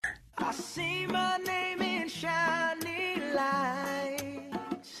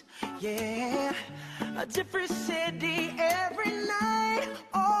Yeah, a different city every night.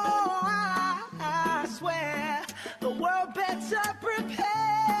 Oh, I swear the world better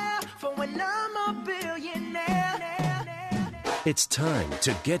prepare for when I'm a billionaire. It's time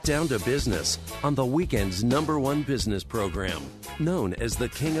to get down to business on the weekend's #1 business program. Known as the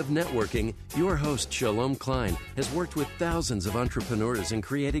King of Networking, your host, Shalom Klein, has worked with thousands of entrepreneurs and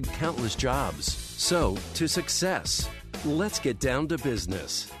created countless jobs. So, to success. Let's get down to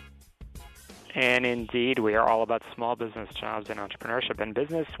business. And indeed, we are all about small business, jobs, and entrepreneurship and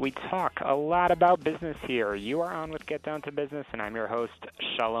business. We talk a lot about business here. You are on with Get Down to Business, and I'm your host,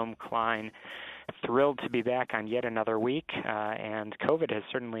 Shalom Klein. Thrilled to be back on yet another week, and COVID has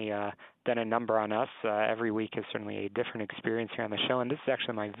certainly done a number on us. Every week is certainly a different experience here on the show, and this is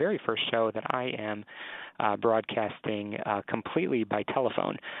actually my very first show that I am broadcasting completely by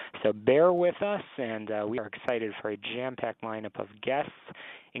telephone. So bear with us, and we are excited for a jam-packed lineup of guests,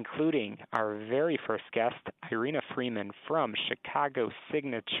 including our very first guest, Irina Freeman from Chicago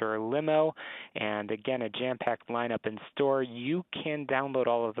Signature Limo. And again, a jam-packed lineup in store. You can download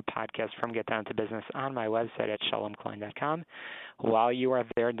all of the podcasts from Get Down to Business on my website at shalomklein.com. While you are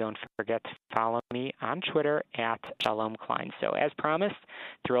there, don't forget to follow me on Twitter at Shalom Klein. So as promised,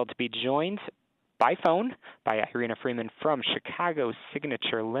 thrilled to be joined by phone by Irina Freeman from Chicago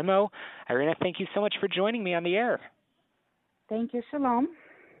Signature Limo. Irina, thank you so much for joining me on the air. Thank you, Shalom.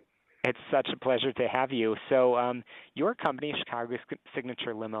 It's such a pleasure to have you. So your company, Chicago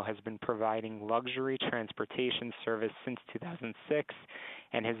Signature Limo, has been providing luxury transportation service since 2006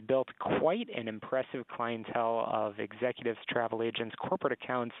 and has built quite an impressive clientele of executives, travel agents, corporate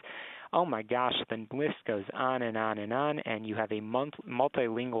accounts. Oh my gosh, the list goes on and on and on, and you have a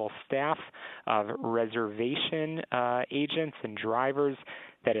multilingual staff of reservation agents and drivers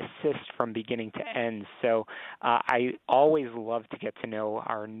that assist from beginning to end. So I always love to get to know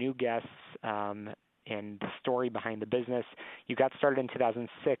our new guests and the story behind the business. You got started in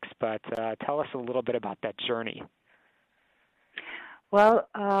 2006, but tell us a little bit about that journey. Well,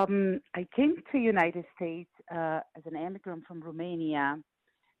 I came to the United States as an immigrant from Romania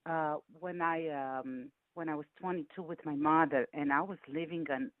when I was 22 with my mother, and I was living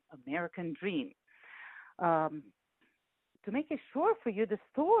an American dream. To make it short for you, the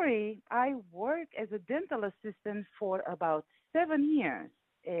story, I worked as a dental assistant for about 7 years,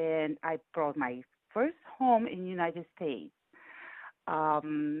 and I brought my first home in the United States.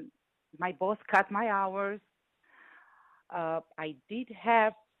 My boss cut my hours. I did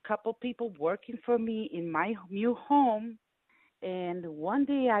have a couple people working for me in my new home, and one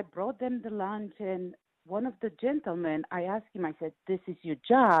day I brought them the lunch, and one of the gentlemen, I asked him, I said, "This is your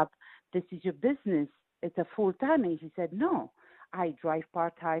job, this is your business, it's a full-time," and he said, "No, I drive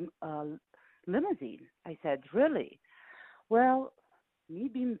part-time limousine." I said, "Really?" Well, me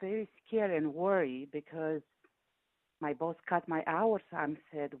being very scared and worried because my boss cut my hours, I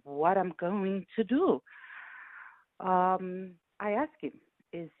said, what I'm going to do? I asked him,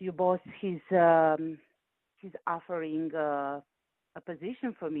 "Is your boss, he's offering a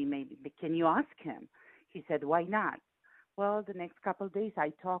position for me, maybe. Can you ask him?" He said, "Why not?" Well, the next couple of days, I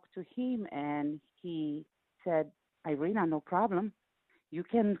talked to him, and he said, "Irina, no problem. You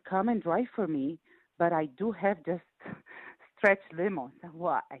can come and drive for me, but I do have just stretch limos."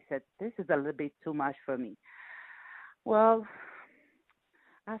 What? I said, "This is a little bit too much for me." Well,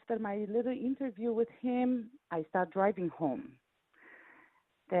 after my little interview with him, I started driving home.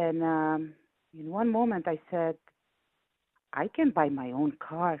 Then in one moment, I said, I can buy my own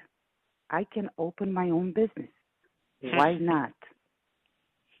car. I can open my own business. Why not?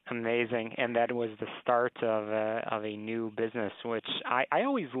 Amazing. And that was the start of a new business, which I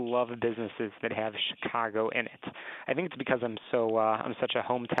always love businesses that have Chicago in it. I think it's because I'm such a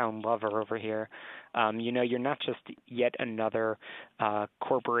hometown lover over here. You're not just yet another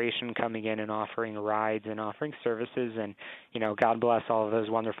corporation coming in and offering rides and offering services, and God bless all of those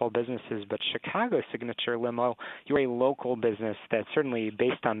wonderful businesses. But Chicago Signature Limo, you're a local business that certainly,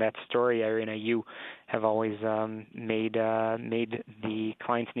 based on that story, Irina, you have always made the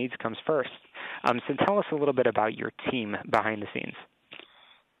client's needs comes first. So tell us a little bit about your team behind the scenes.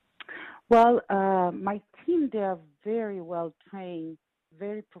 Well, my team, they are very well trained,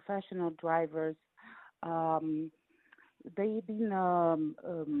 very professional drivers. They've been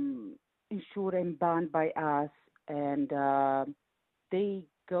insured and bonded by us, and they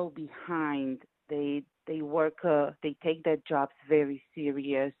go behind. They work. They take their jobs very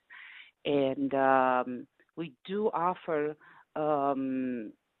serious, and we do offer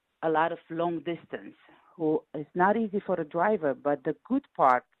a lot of long distance. It's not easy for a driver, but the good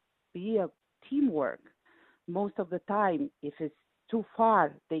part be a teamwork. Most of the time, if it's too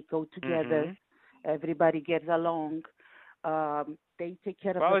far. They go together. Mm-hmm. Everybody gets along. They take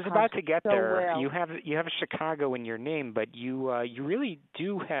care of Well, I the was cars about to get so there. well. You have Chicago in your name, but you really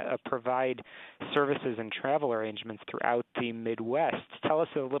do provide services and travel arrangements throughout the Midwest. Tell us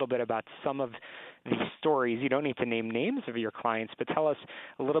a little bit about some of the stories. You don't need to name names of your clients, but tell us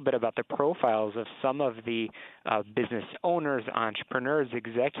a little bit about the profiles of some of the business owners, entrepreneurs,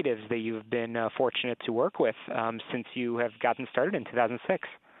 executives that you've been fortunate to work with since you have gotten started in 2006.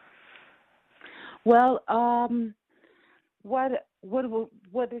 Well, what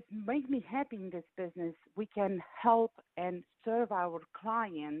is make me happy in this business, we can help and serve our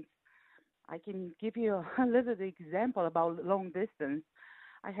clients. I can give you a little example about long distance.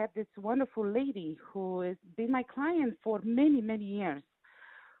 I have this wonderful lady who has been my client for many, many years.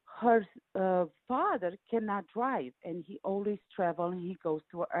 Her father cannot drive, and he always travels, and he goes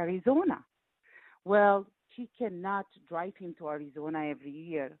to Arizona. Well, she cannot drive him to Arizona every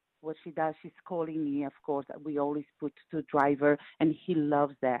year. What she does, she's calling me, of course. We always put to driver, and he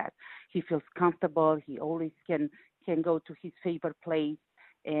loves that. He feels comfortable. He always can go to his favorite place,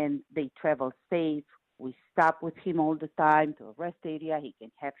 and they travel safe. We stop with him all the time to a rest area. He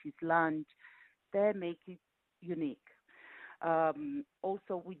can have his lunch. That makes it unique.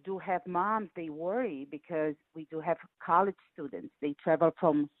 Also, we do have moms. They worry because we do have college students. They travel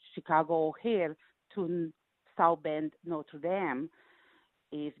from Chicago O'Hare to South Bend, Notre Dame.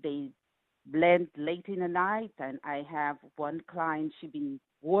 If they land late in the night, and I have one client, she been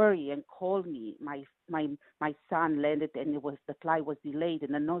worried and called me. My son landed, and the flight was delayed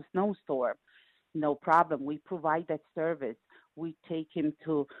in a snowstorm. No problem. We provide that service. We take him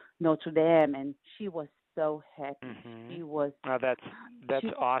to Notre Dame, and she was so happy. Mm-hmm. She was. Oh, that's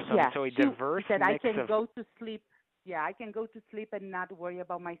awesome. Yeah, So a she diverse said, mix I can of. go to sleep. Yeah, I can go to sleep and not worry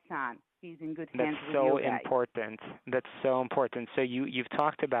about my son. He's in good That's hands with so you guys. important. That's so important. So you've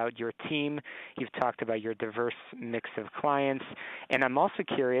talked about your team, you've talked about your diverse mix of clients, and I'm also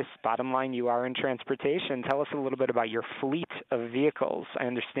curious, bottom line, you are in transportation. Tell us a little bit about your fleet of vehicles. I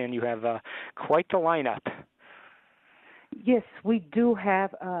understand you have quite the lineup. Yes, we do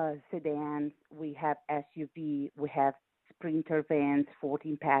have sedans. We have SUV. We have Sprinter vans,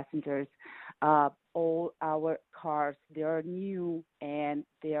 14 passengers. All our cars, they are new and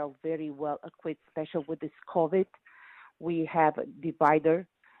they are very well equipped, especially with this COVID. We have a divider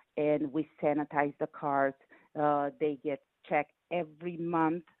and we sanitize the cars. They get checked every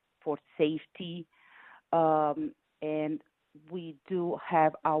month for safety. And we do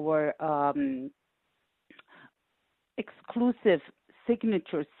have our exclusive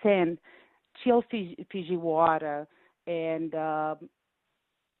signature scent, chill Fiji water, and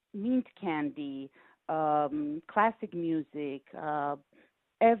mint candy, classic music,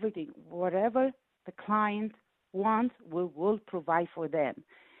 everything. Whatever the client wants, we will provide for them,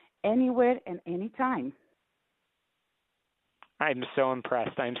 anywhere and anytime. I'm so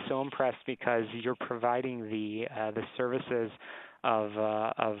impressed. I'm so impressed because you're providing the services of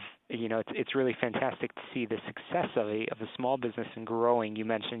it's really fantastic to see the success of a small business and growing. You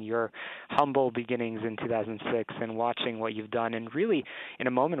mentioned your humble beginnings in 2006 and watching what you've done. And really, in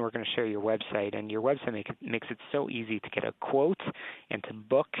a moment, we're going to share your website. And your website makes it so easy to get a quote and to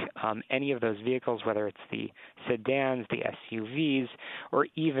book any of those vehicles, whether it's the sedans, the SUVs, or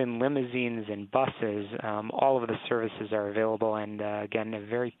even limousines and buses. All of the services are available. And again, a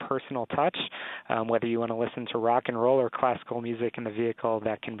very personal touch. Whether you want to listen to rock and roll or classical music in the vehicle,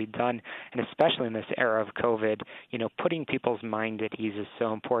 that can be done. And especially in this era of COVID, putting people's mind at ease is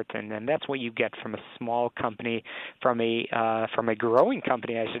so important. And that's what you get from a small company, from a growing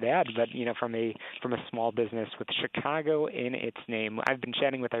company, I should add, but from a small business with Chicago in its name. I've been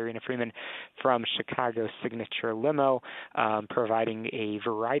chatting with Irina Freeman from Chicago Signature Limo, providing a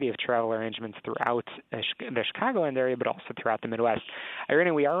variety of travel arrangements throughout the Chicagoland area, but also throughout the Midwest.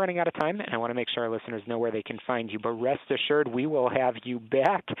 Irina, we are running out of time, and I want to make sure our listeners know where they can find you. But rest assured, we will have you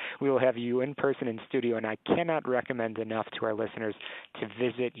back. We will have you in person in studio, and I cannot recommend enough to our listeners to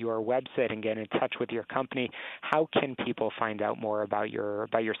visit your website and get in touch with your company. How can people find out more about your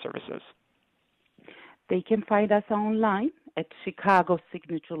services? They can find us online at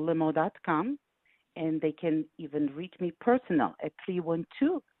chicagosignaturelimo.com, and they can even reach me personal at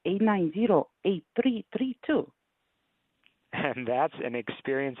 312-890-8332. And that's an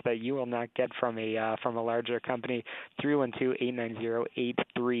experience that you will not get from a larger company.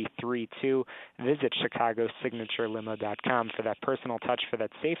 312-890-8332. Visit ChicagoSignatureLimo.com for that personal touch, for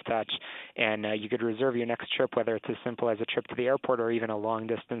that safe touch, and you could reserve your next trip, whether it's as simple as a trip to the airport or even a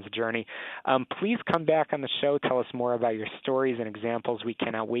long-distance journey. Please come back on the show. Tell us more about your stories and examples. We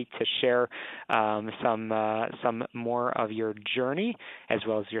cannot wait to share some more of your journey as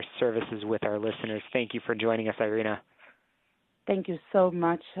well as your services with our listeners. Thank you for joining us, Irina. Thank you so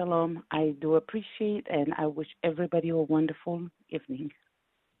much, Shalom. I do appreciate, and I wish everybody a wonderful evening.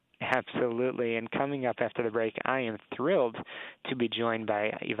 Absolutely. And coming up after the break, I am thrilled to be joined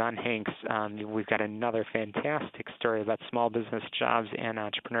by Yvonne Hanks. We've got another fantastic story about small business, jobs, and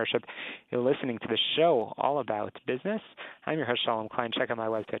entrepreneurship. You're listening to the show all about business. I'm your host, Shalom Klein. Check out my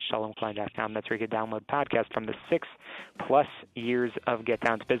website, shalomklein.com. That's where you can download podcasts from the 6+ years of Get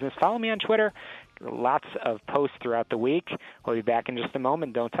Down to Business. Follow me on Twitter. Lots of posts throughout the week. We'll be back in just a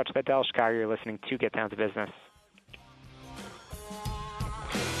moment. Don't touch that dial, Chicago. You're listening to Get Down to Business.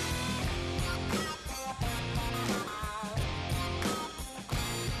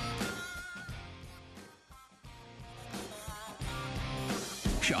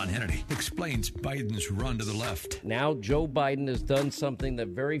 Sean Hannity explains Biden's run to the left. Now Joe Biden has done something that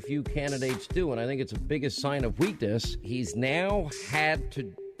very few candidates do, and I think it's the biggest sign of weakness. He's now had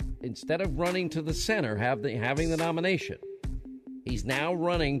to, instead of running to the center, having the nomination, he's now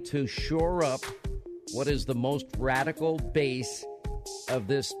running to shore up what is the most radical base of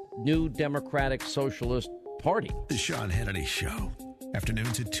this new Democratic Socialist Party. The Sean Hannity Show.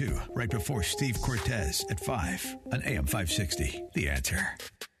 Afternoons at 2, right before Steve Cortez at 5 on AM 560. The Answer.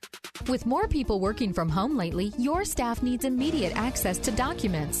 With more people working from home lately, your staff needs immediate access to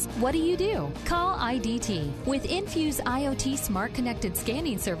documents. What do? Call IDT. With Infuse IoT Smart Connected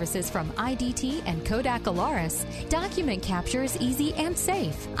Scanning Services from IDT and Kodak Alaris, document capture is easy and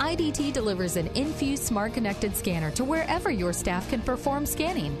safe. IDT delivers an Infuse Smart Connected Scanner to wherever your staff can perform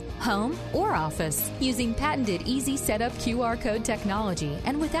scanning, home or office, using patented easy setup QR code technology,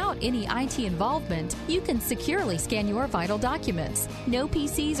 and without any IT involvement, you can securely scan your vital documents. No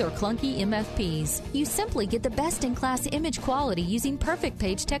PCs or clunky MFPs. You simply get the best-in-class image quality using Perfect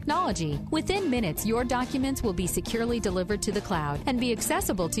Page technology. Within minutes, your documents will be securely delivered to the cloud and be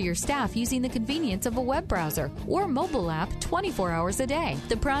accessible to your staff using the convenience of a web browser or mobile app 24 hours a day.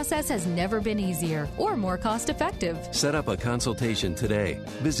 The process has never been easier or more cost-effective. Set up a consultation today.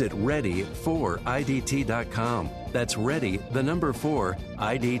 Visit ready4idt.com. That's ready, the number 4,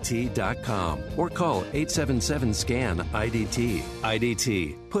 IDT.com. Or call 877-SCAN-IDT.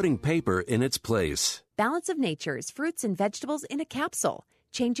 IDT, putting paper in its place. Balance of Nature's fruits and vegetables in a capsule,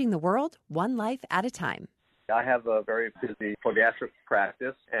 changing the world one life at a time. I have a very busy podiatric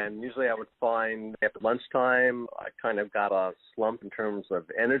practice, and usually I would find after lunchtime I kind of got a slump in terms of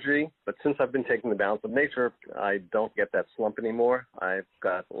energy. But since I've been taking the Balance of Nature, I don't get that slump anymore. I've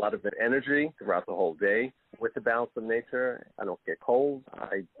got a lot of energy throughout the whole day. With the Balance of Nature, I don't get colds,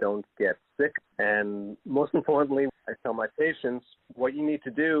 I don't get sick, and most importantly, I tell my patients what you need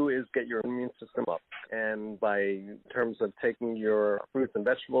to do is get your immune system up. And in terms of taking your fruits and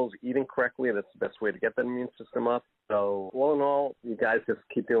vegetables, eating correctly, that's the best way to get that immune system up. So all in all, you guys just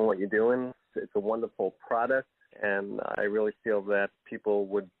keep doing what you're doing. It's a wonderful product, and I really feel that people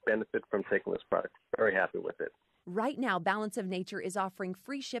would benefit from taking this product. Very happy with it. Right now, Balance of Nature is offering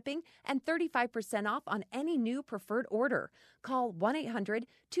free shipping and 35% off on any new preferred order. Call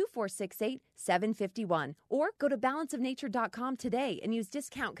 1-800-2468-751 or go to balanceofnature.com today and use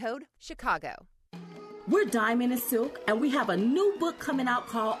discount code Chicago. We're Diamond and Silk, and we have a new book coming out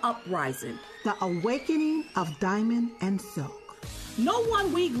called Uprising: The Awakening of Diamond and Silk. No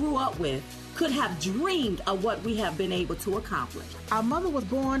one we grew up with could have dreamed of what we have been able to accomplish. Our mother was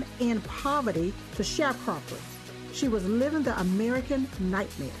born in poverty to sharecroppers. She was living the American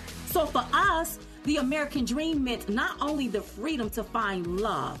nightmare. So for us, the American dream meant not only the freedom to find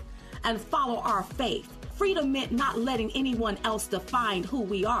love and follow our faith. Freedom meant not letting anyone else define who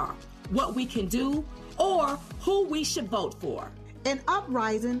we are, what we can do, or who we should vote for. In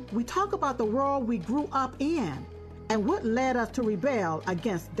Uprising, we talk about the world we grew up in and what led us to rebel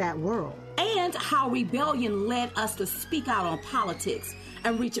against that world. And how rebellion led us to speak out on politics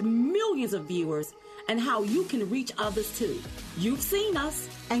and reach millions of viewers, and how you can reach others too. You've seen us.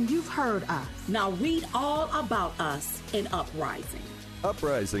 And you've heard us. Now read all about us in Uprising.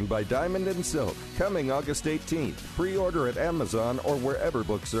 Uprising by Diamond and Silk, coming August 18th. Pre-order at Amazon or wherever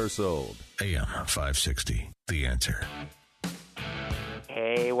books are sold. AM 560, The Answer.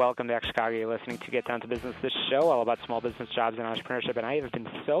 Hey, welcome back, Chicago. You're listening to Get Down to Business, this show all about small business, jobs, and entrepreneurship. And I have been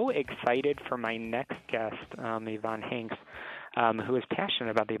so excited for my next guest, Yvonne Hanks. who is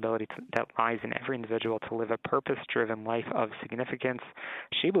passionate about the ability that lies in every individual to live a purpose-driven life of significance.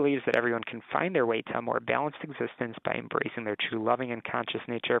 She believes that everyone can find their way to a more balanced existence by embracing their true loving and conscious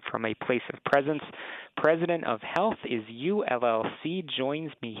nature from a place of presence. President of Health is You LLC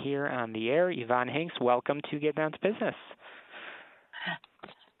joins me here on the air. Yvonne Hanks, welcome to Get Down to Business.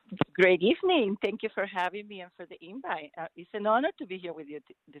 Great evening. Thank you for having me and for the invite. It's an honor to be here with you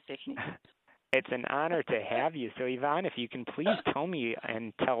this evening. It's an honor to have you. So, Yvonne, if you can please tell me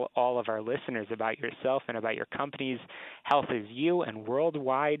and tell all of our listeners about yourself and about your companies, Health is You and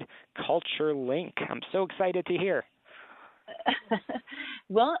Worldwide Culture Link. I'm so excited to hear.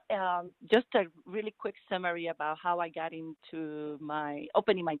 Well, just a really quick summary about how I got into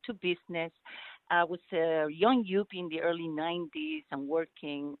opening my two business. I was a young youth in the early 90s and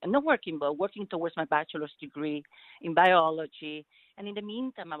working towards my bachelor's degree in biology. And in the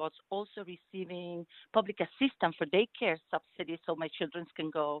meantime, I was also receiving public assistance for daycare subsidies so my children can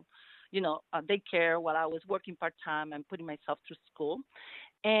go, daycare while I was working part-time and putting myself through school.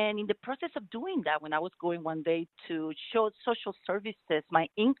 And in the process of doing that, when I was going one day to show social services my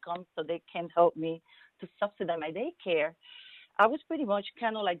income so they can help me to subsidize my daycare, I was pretty much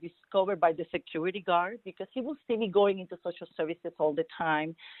kind of like discovered by the security guard because he will see me going into social services all the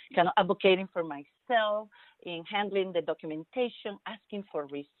time, kind of advocating for myself, in handling the documentation, asking for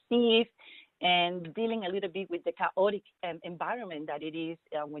receipts, and dealing a little bit with the chaotic environment that it is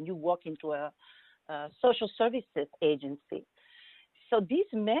when you walk into a social services agency. So these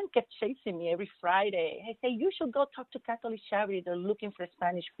men kept chasing me every Friday. They say, you should go talk to Catholic Charity. They're looking for a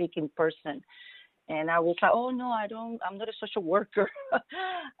Spanish-speaking person. And I was like, oh, no, I'm not a social worker.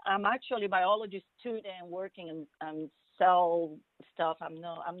 I'm actually a biology student working and sell stuff. I'm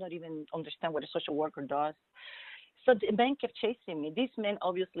not even understand what a social worker does. So the man kept chasing me. This man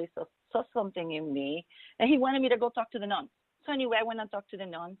obviously saw something in me, and he wanted me to go talk to the nuns. So anyway, I went and talked to the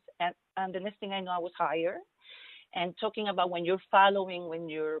nuns, and the next thing I know, I was hired. And talking about when your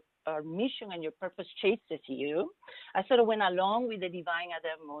mission and your purpose chases you, I sort of went along with the divine at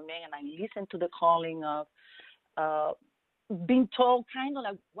that moment, and I listened to the calling of being told kind of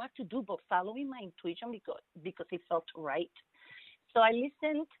like what to do, but following my intuition because it felt right. So I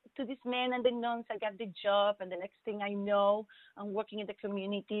listened to this man and the nuns. I got the job, and the next thing I know, I'm working in the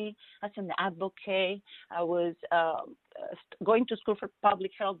community as an advocate. I was going to school for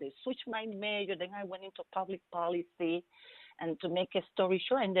public health. They switched my major. Then I went into public policy. And to make a story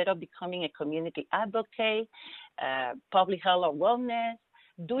short, I ended up becoming a community advocate, public health or wellness,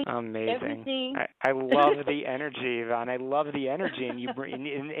 doing everything. I love the energy, Yvonne. I love the energy, and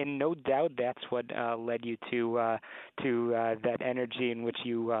and no doubt that's what led you to that energy in which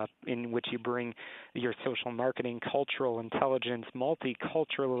you bring your social marketing, cultural intelligence,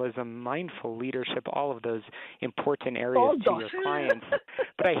 multiculturalism, mindful leadership, all of those important areas to your clients.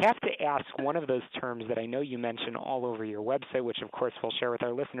 But I have to ask, one of those terms that I know you mention all over your website, which of course we'll share with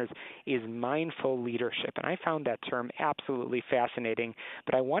our listeners, is mindful leadership. And I found that term absolutely fascinating,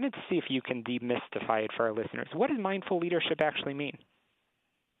 but I wanted to see if you can demystify it for our listeners. What does mindful leadership actually mean?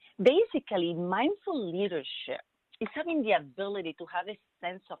 Basically, mindful leadership is having the ability to have a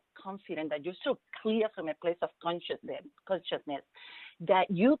sense of confidence that you're so clear from a place of consciousness that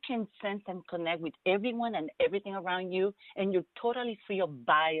you can sense and connect with everyone and everything around you, and you're totally free of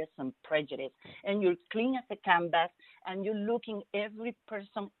bias and prejudice, and you're clean as a canvas, and you're looking every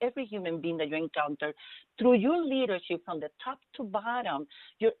person, every human being that you encounter through your leadership from the top to bottom.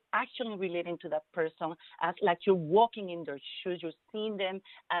 You're actually relating to that person as like you're walking in their shoes. You're seeing them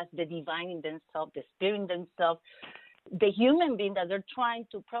as the divine in themselves, the spirit in themselves, the human being that they're trying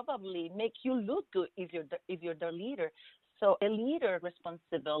to probably make you look good if you're their leader. So a leader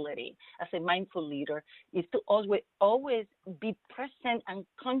responsibility as a mindful leader is to always be present and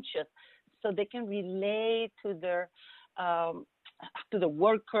conscious so they can relate to the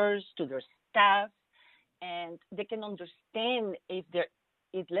workers, to their staff, and they can understand if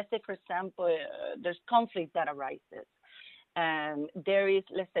let's say, for example, there's conflict that arises. And there is,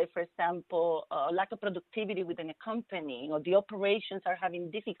 let's say, for example, lack of productivity within a company, or the operations are having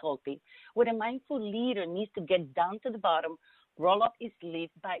difficulty. What a mindful leader needs to get down to the bottom, roll up his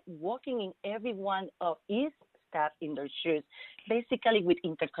sleeves by walking in every one of his staff in their shoes, basically with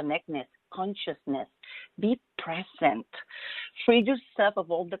interconnectedness, consciousness. Be present. Free yourself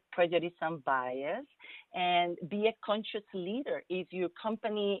of all the prejudice and bias, and be a conscious leader. If your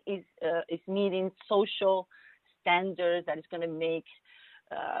company is meeting social standards that is going to make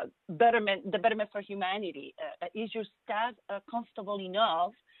the betterment for humanity. Is your staff comfortable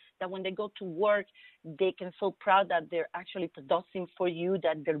enough that when they go to work, they can feel proud that they're actually producing for you,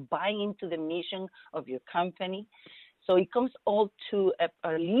 that they're buying into the mission of your company? So it comes all to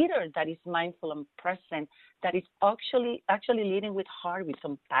a leader that is mindful and present, that is actually leading with heart, with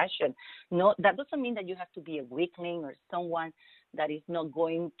compassion. No, that doesn't mean that you have to be a weakling or someone that is not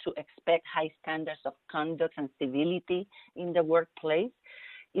going to expect high standards of conduct and civility in the workplace.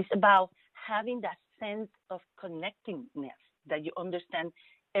 It's about having that sense of connectingness, that you understand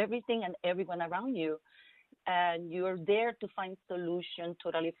everything and everyone around you, and you're there to find solutions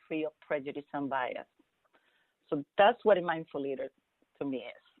totally free of prejudice and bias. So that's what a mindful leader to me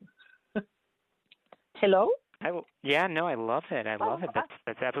is. Hello? I love it. I love it.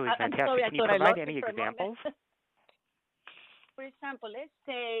 That's absolutely fantastic. Sorry, Can you provide any examples? For example, let's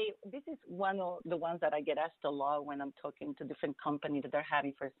say this is one of the ones that I get asked a lot when I'm talking to different companies that are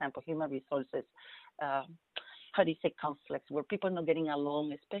having, for example, human resources, conflicts, where people are not getting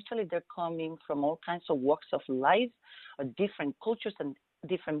along, especially they're coming from all kinds of walks of life or different cultures and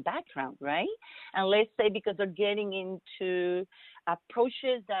different background, right? And let's say because they're getting into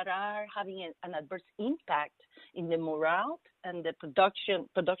approaches that are having an adverse impact in the morale and the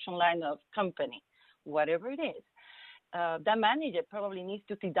production line of company, whatever it is. That manager probably needs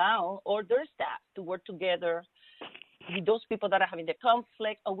to sit down, or their staff, to work together with those people that are having the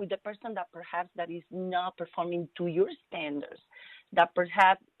conflict, or with the person that perhaps that is not performing to your standards, that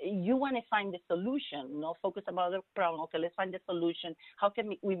perhaps you want to find the solution, not focus about the problem. Okay, let's find the solution. How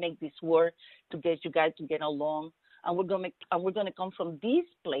can we make this work to get you guys to get along? And we're going to come from these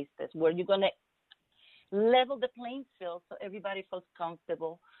places where you're going to level the playing field so everybody feels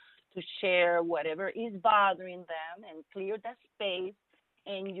comfortable to share whatever is bothering them and clear that space,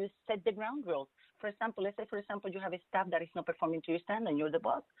 and you set the ground rules. For example, let's say, you have a staff that is not performing to your standard, and you're the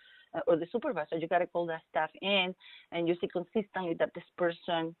boss or the supervisor. You got to call that staff in, and you see consistently that this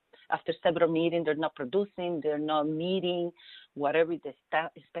person, after several meetings, they're not producing, they're not meeting whatever the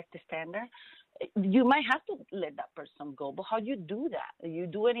expected standard. You might have to let that person go, but how do you do that? You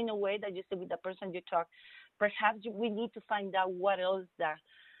do it in a way that you say with the person you talk, perhaps we need to find out what else that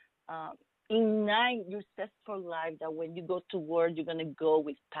ignite your zestful life, that when you go to work, you're going to go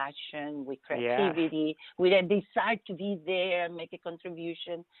with passion, with creativity, with a desire to be there, make a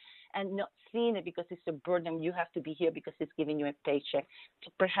contribution, and not seeing it because it's a burden. You have to be here because it's giving you a paycheck.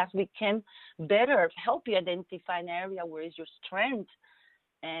 So perhaps we can better help you identify an area where is your strength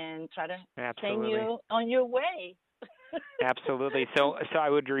and try to send you on your way. Absolutely. So I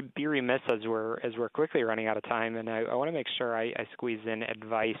would be remiss as we're quickly running out of time, and I want to make sure I squeeze in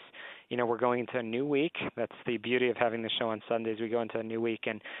advice. You know, we're going into a new week. That's the beauty of having the show on Sundays. We go into a new week,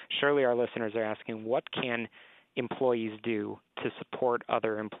 and surely our listeners are asking, what can employees do to support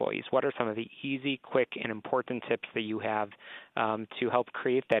other employees? What are some of the easy, quick, and important tips that you have to help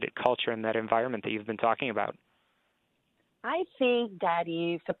create that culture and that environment that you've been talking about? I think that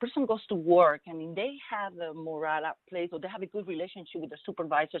if a person goes to work and they have a morale at place, or they have a good relationship with their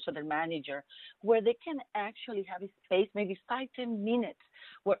supervisors or their manager, where they can actually have a space, maybe 5-10 minutes,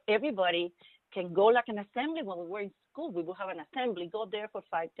 where everybody can go like an assembly. When we were in school, we will have an assembly, go there for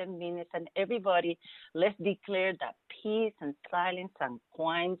 5-10 minutes, and everybody, let's declare that peace and silence and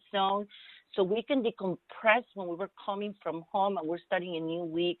quiet zone, so we can decompress when we were coming from home and we're starting a new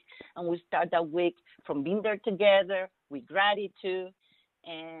week, and we start that week from being there together with gratitude,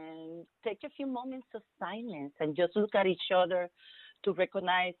 and take a few moments of silence and just look at each other to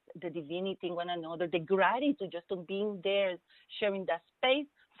recognize the divinity in one another, the gratitude just of being there, sharing that space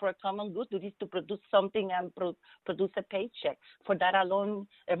for a common good. It is to produce something and produce a paycheck. For that alone,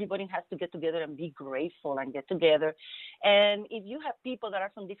 everybody has to get together and be grateful and get together. And if you have people that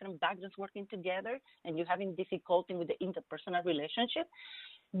are from different backgrounds working together and you're having difficulty with the interpersonal relationship,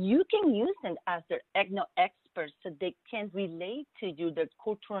 you can use them as their experts so they can relate to you their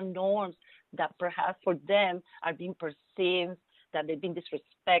cultural norms that perhaps for them are being perceived, that they've been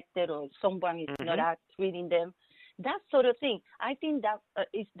disrespected, or someone is not treating them. That sort of thing. I think that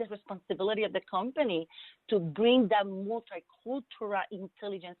is the responsibility of the company to bring that multicultural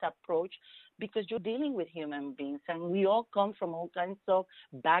intelligence approach, because you're dealing with human beings, and we all come from all kinds of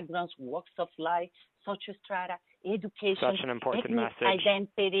backgrounds, walks of life, social strata, education, such an important message.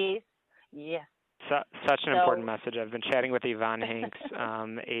 Identities. Yes. Such an important message. I've been chatting with Yvonne Hanks.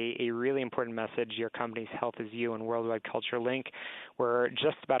 A really important message. Your company's Health is You and Worldwide Culture Link. We're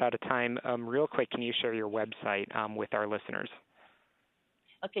just about out of time. Real quick, can you share your website with our listeners?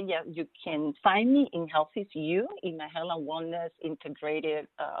 Okay, yeah, you can find me in Health is You, in my health and wellness integrated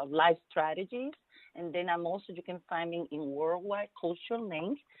life strategies. And then you can find me in Worldwide Culture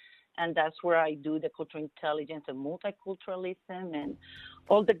Link. And that's where I do the cultural intelligence and multiculturalism and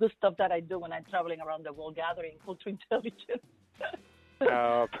all the good stuff that I do when I'm traveling around the world gathering cultural intelligence.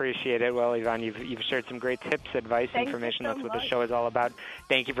 Oh, appreciate it. Well, Yvonne, you've shared some great tips, advice, information. That's what the show is all about.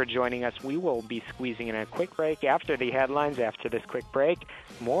 Thank you for joining us. We will be squeezing in a quick break after the headlines. After this quick break,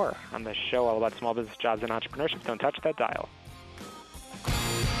 more on the show all about small business, jobs, and entrepreneurship. Don't touch that dial.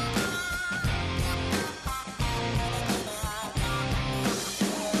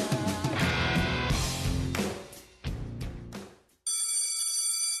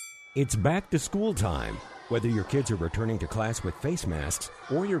 It's back to school time. Whether your kids are returning to class with face masks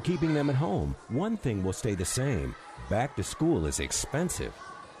or you're keeping them at home, one thing will stay the same. Back to school is expensive,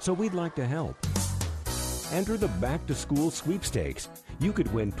 so we'd like to help. Enter the Back to School Sweepstakes. You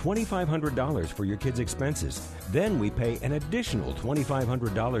could win $2,500 for your kids' expenses. Then we pay an additional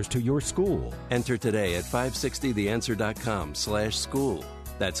 $2,500 to your school. Enter today at 560theanswer.com/school.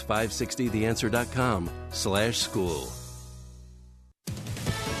 That's 560theanswer.com/school.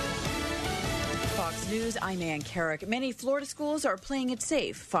 News, I'm Ann Carrick. Many Florida schools are playing it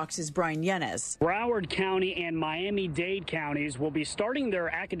safe. Fox's Brian Yenes. Broward County and Miami-Dade counties will be starting their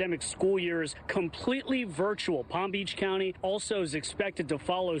academic school years completely virtual. Palm Beach County also is expected to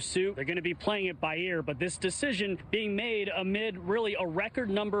follow suit. They're going to be playing it by ear, but this decision being made amid really a record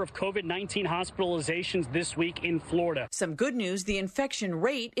number of COVID-19 hospitalizations this week in Florida. Some good news, the infection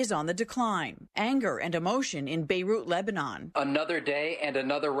rate is on the decline. Anger and emotion in Beirut, Lebanon. Another day and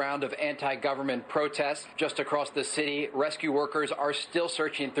another round of anti-government protests just across the city. Rescue workers are still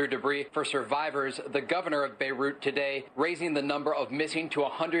searching through debris for survivors. The governor of Beirut today raising the number of missing to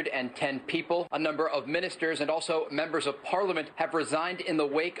 110 people. A number of ministers and also members of parliament have resigned in the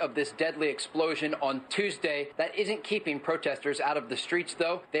wake of this deadly explosion on Tuesday. That isn't keeping protesters out of the streets,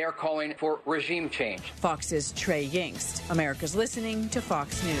 though. They are calling for regime change. Fox's Trey Yingst. America's listening to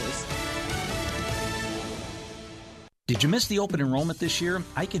Fox News. Did you miss the open enrollment this year?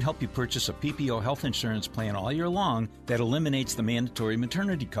 I can help you purchase a PPO health insurance plan all year long that eliminates the mandatory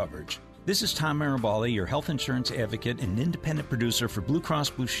maternity coverage. This is Tom Marabali, your health insurance advocate and independent producer for Blue Cross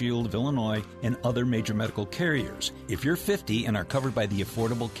Blue Shield of Illinois and other major medical carriers. If you're 50 and are covered by the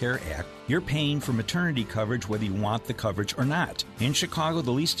Affordable Care Act, you're paying for maternity coverage whether you want the coverage or not. In Chicago,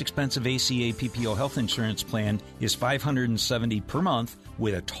 the least expensive ACA PPO health insurance plan is $570 per month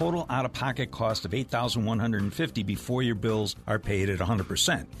with a total out-of-pocket cost of $8,150 before your bills are paid at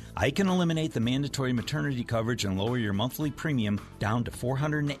 100%. I can eliminate the mandatory maternity coverage and lower your monthly premium down to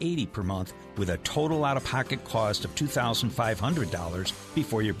 $480 per month with a total out-of-pocket cost of $2,500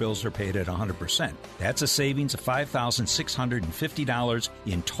 before your bills are paid at 100%. That's a savings of $5,650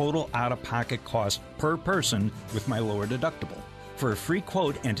 in total out-of-pocket cost per person with my lower deductible. For a free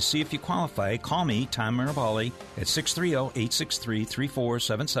quote and to see if you qualify, call me, Tom Marabali, at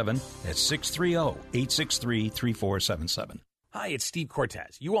 630-863-3477. That's 630-863-3477. Hi, it's Steve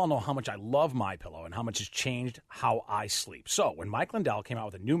Cortez. You all know how much I love MyPillow and how much has changed how I sleep. So when Mike Lindell came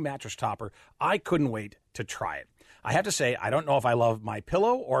out with a new mattress topper, I couldn't wait to try it. I have to say, I don't know if I love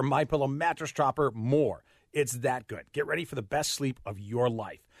MyPillow or MyPillow mattress topper more. It's that good. Get ready for the best sleep of your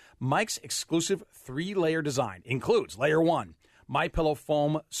life. Mike's exclusive 3-layer design includes Layer 1, MyPillow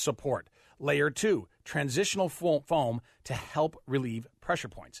foam support. Layer 2, transitional foam to help relieve pressure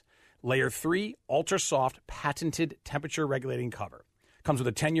points. Layer 3, ultra-soft, patented temperature-regulating cover. Comes with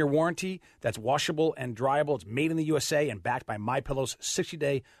a 10-year warranty that's washable and dryable. It's made in the USA and backed by MyPillow's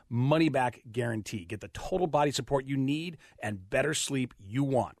 60-day money-back guarantee. Get the total body support you need and better sleep you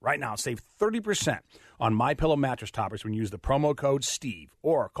want. Right now, save 30% on MyPillow mattress toppers when you use the promo code STEVE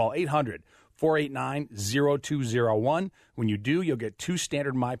or call 800-489-0201. When you do, you'll get 2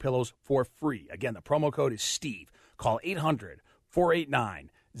 standard MyPillows for free. Again, the promo code is STEVE. Call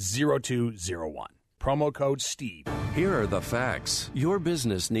 800-489-0201. Promo code STEVE. Here are the facts. Your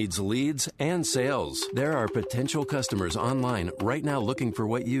business needs leads and sales. There are potential customers online right now looking for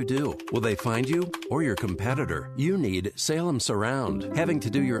what you do. Will they find you or your competitor? You need Salem Surround. Having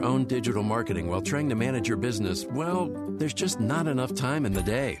to do your own digital marketing while trying to manage your business, well, there's just not enough time in the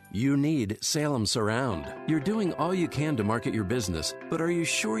day. You need Salem Surround. You're doing all you can to market your business, but are you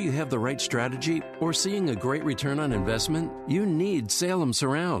sure you have the right strategy or seeing a great return on investment? You need Salem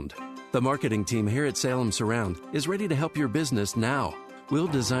Surround. The marketing team here at Salem Surround is ready to help your business now. We'll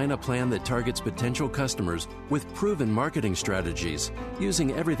design a plan that targets potential customers with proven marketing strategies,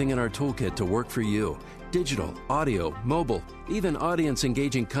 using everything in our toolkit to work for you. Digital, audio, mobile, even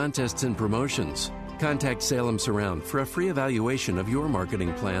audience-engaging contests and promotions. Contact Salem Surround for a free evaluation of your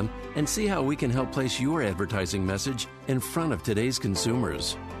marketing plan and see how we can help place your advertising message in front of today's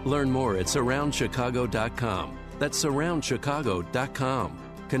consumers. Learn more at surroundchicago.com. That's surroundchicago.com.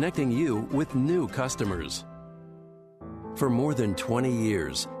 Connecting you with new customers. For more than 20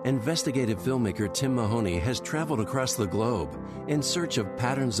 years, investigative filmmaker Tim Mahoney has traveled across the globe in search of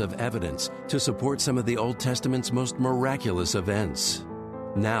patterns of evidence to support some of the Old Testament's most miraculous events.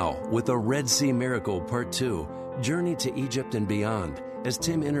 Now, with the Red Sea Miracle Part 2, Journey to Egypt and Beyond, as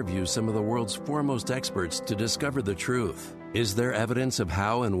Tim interviews some of the world's foremost experts to discover the truth. Is there evidence of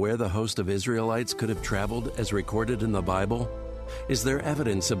how and where the host of Israelites could have traveled as recorded in the Bible? Is there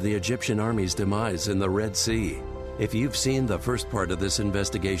evidence of the Egyptian army's demise in the Red Sea? If you've seen the first part of this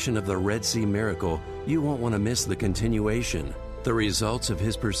investigation of the Red Sea Miracle, you won't want to miss the continuation. The results of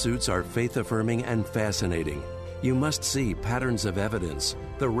his pursuits are faith-affirming and fascinating. You must see Patterns of Evidence,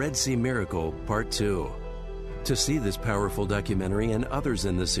 the Red Sea Miracle, Part 2. To see this powerful documentary and others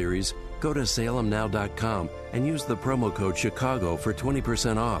in the series, go to salemnow.com and use the promo code Chicago for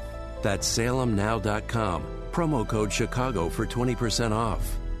 20% off. That's salemnow.com, promo code Chicago for 20%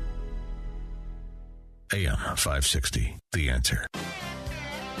 off. AM 560, The Answer.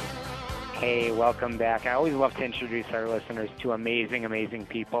 Hey, welcome back. I always love to introduce our listeners to amazing, amazing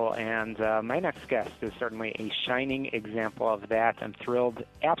people, and my next guest is certainly a shining example of that. I'm thrilled,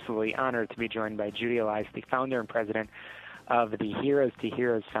 absolutely honored to be joined by Judy Elias, the founder and president of the Heroes to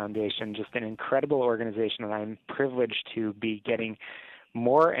Heroes Foundation, just an incredible organization that I'm privileged to be getting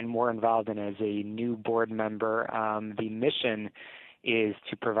more and more involved in as a new board member. The mission is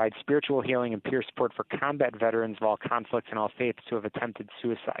to provide spiritual healing and peer support for combat veterans of all conflicts and all faiths who have attempted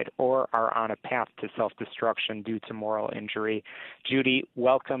suicide or are on a path to self-destruction due to moral injury. Judy,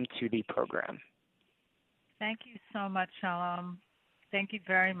 welcome to the program. Thank you so much, Shalom. Thank you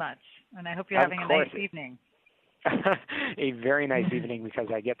very much, and I hope you're having a nice evening. A very nice evening, because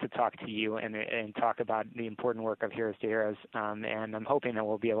I get to talk to you and talk about the important work of Heroes to Heroes, and I'm hoping that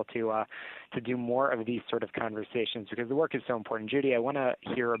we'll be able to do more of these sort of conversations, because the work is so important. Judy, I want to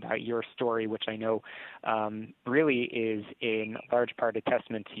hear about your story, which I know really is in large part a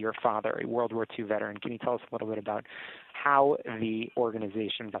testament to your father, a World War II veteran. Can you tell us a little bit about how the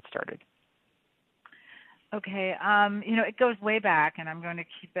organization got started? Okay, it goes way back, and I'm going to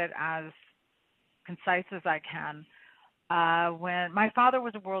keep it as concise as I can. When my father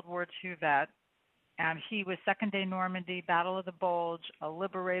was a World War II vet, and he was Second Day Normandy, Battle of the Bulge, a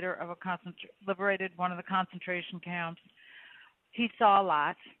liberated one of the concentration camps. He saw a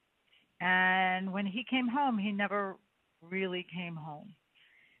lot, and when he came home, he never really came home.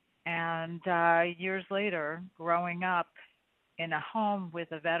 And years later, growing up in a home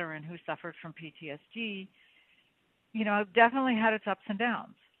with a veteran who suffered from PTSD, definitely had its ups and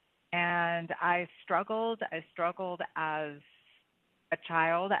downs. And I struggled as a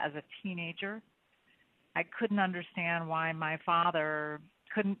child, as a teenager. I couldn't understand why my father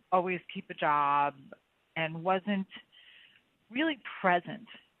couldn't always keep a job and wasn't really present.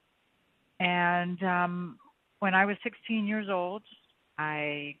 And when I was 16 years old,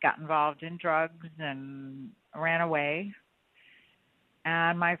 I got involved in drugs and ran away.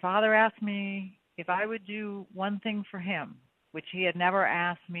 And my father asked me if I would do one thing for him, which he had never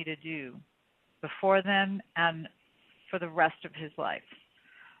asked me to do before then and for the rest of his life.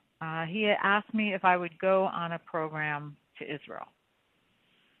 He had asked me if I would go on a program to Israel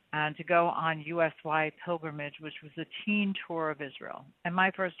and to go on U.S.-wide pilgrimage, which was a teen tour of Israel. And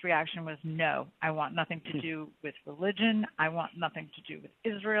my first reaction was, no, I want nothing to do with religion. I want nothing to do with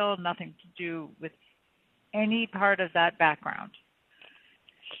Israel, nothing to do with any part of that background.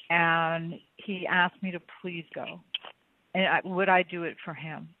 And he asked me to please go. And would I do it for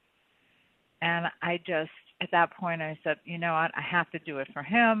him? And I just, at that point, I said, you know what, I have to do it for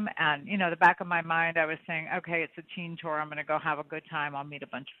him. And, the back of my mind, I was saying, okay, it's a teen tour. I'm going to go have a good time. I'll meet a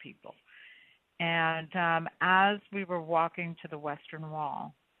bunch of people. And as we were walking to the Western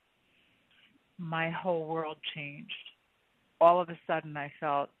Wall, my whole world changed. All of a sudden, I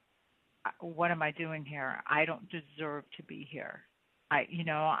felt, what am I doing here? I don't deserve to be here. I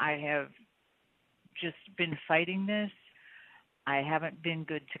have just been fighting this. I haven't been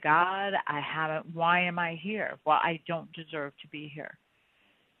good to God. Why am I here? Well, I don't deserve to be here.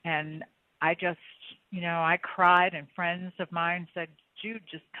 And I just, I cried, and friends of mine said, Jude,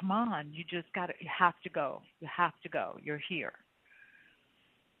 just come on. You have to go. You have to go. You're here.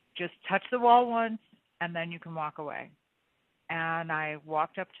 Just touch the wall once, and then you can walk away. And I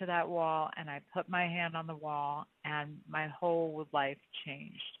walked up to that wall, and I put my hand on the wall, and my whole life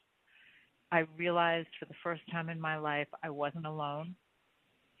changed. I realized for the first time in my life I wasn't alone,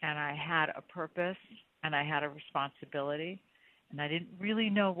 and I had a purpose, and I had a responsibility, and I didn't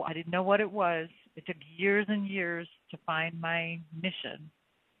know what it was. It took years and years to find my mission.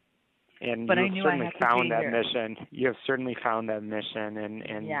 And but you've certainly found that here. mission. You have certainly found that mission,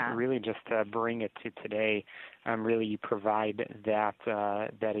 and really just bring it to today. Really, you provide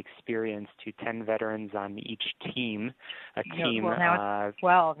that experience to 10 veterans on each team. Well, now it's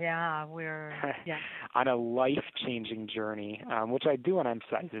 12. Yeah, we're on a life-changing journey, which I do want to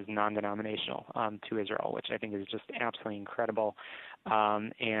emphasize is non-denominational to Israel, which I think is just absolutely incredible.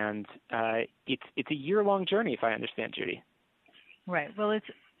 And it's a year-long journey, if I understand, Judy. Right. Well, it's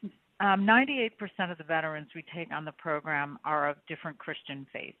 98% of the veterans we take on the program are of different Christian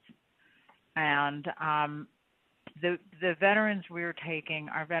faiths, and the veterans we're taking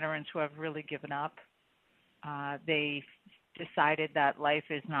are veterans who have really given up. They decided that life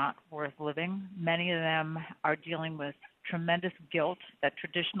is not worth living. Many of them are dealing with tremendous guilt that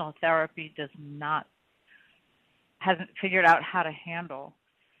traditional therapy hasn't figured out how to handle.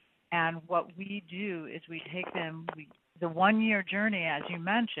 And what we do is we take them. The 1-year journey, as you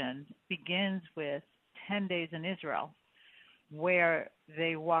mentioned, begins with 10 days in Israel, where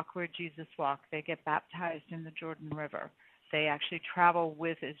they walk where Jesus walked. They get baptized in the Jordan River. They actually travel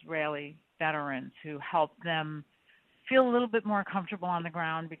with Israeli veterans who help them feel a little bit more comfortable on the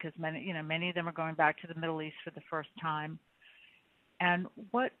ground, because many of them are going back to the Middle East for the first time. And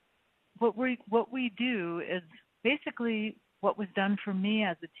what we do is basically what was done for me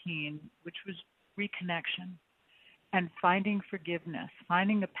as a teen, which was reconnection and finding forgiveness,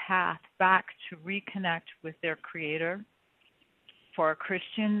 finding a path back to reconnect with their Creator. For our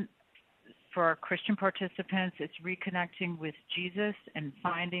Christian participants, it's reconnecting with Jesus and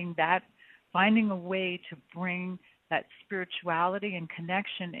finding a way to bring that spirituality and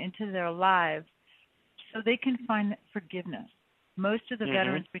connection into their lives so they can find forgiveness. Most of the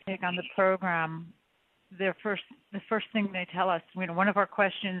veterans we take on the program, the first thing they tell us, one of our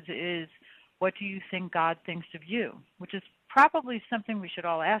questions is, what do you think God thinks of you? Which is probably something we should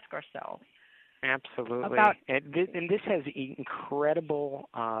all ask ourselves. Absolutely. And this has incredible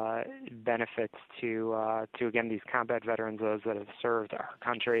benefits to again, these combat veterans, those that have served our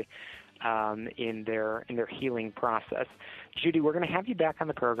country in their healing process. Judy, we're going to have you back on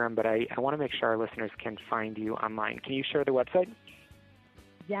the program, but I want to make sure our listeners can find you online. Can you share the website?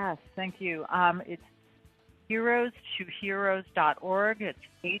 Yes, thank you. It's heroes2heroes.org. It's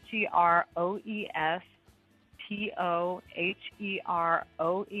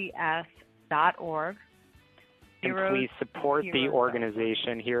HeroesToHeroes.org. And please support the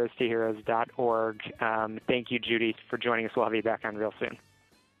organization, heroes2heroes.org. Thank you, Judy, for joining us. We'll have you back on real soon. Thank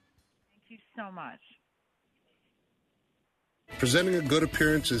you so much. Presenting a good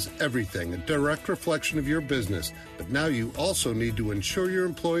appearance is everything, a direct reflection of your business. But now you also need to ensure your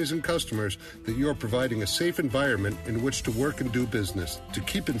employees and customers that you are providing a safe environment in which to work and do business. To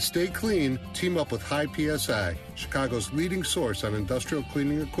keep and stay clean, team up with High PSI, Chicago's leading source on industrial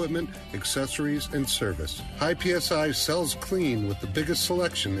cleaning equipment, accessories, and service. High PSI sells clean with the biggest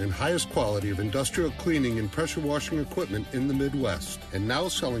selection and highest quality of industrial cleaning and pressure washing equipment in the Midwest. And now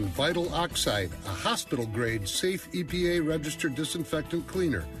selling Vital Oxide, a hospital-grade, safe EPA-registered disinfectant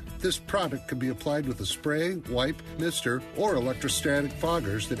cleaner. This product can be applied with a spray, wipe, mister, or electrostatic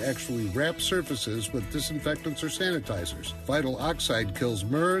foggers that actually wrap surfaces with disinfectants or sanitizers. Vital Oxide kills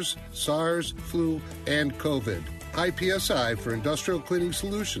MERS, SARS, flu, and COVID. High PSI for industrial cleaning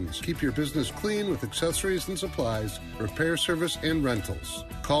solutions. Keep your business clean with accessories and supplies, repair service, and rentals.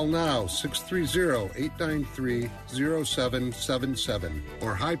 Call now, 630-893-0777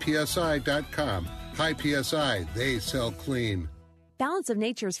 or highpsi.com. High PSI, they sell clean. Balance of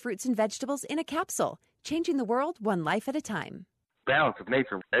Nature's fruits and vegetables in a capsule, changing the world one life at a time. Balance of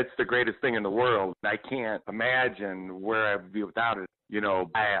Nature, it's the greatest thing in the world. I can't imagine where I would be without it.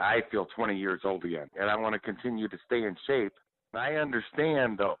 I feel 20 years old again, and I want to continue to stay in shape. I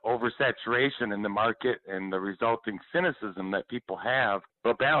understand the oversaturation in the market and the resulting cynicism that people have,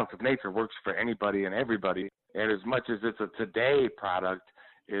 but Balance of Nature works for anybody and everybody. And as much as it's a today product,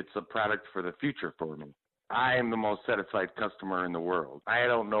 it's a product for the future for me. I am the most satisfied customer in the world. I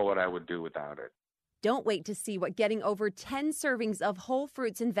don't know what I would do without it. Don't wait to see what getting over 10 servings of whole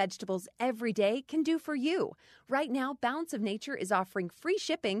fruits and vegetables every day can do for you. Right now, Balance of Nature is offering free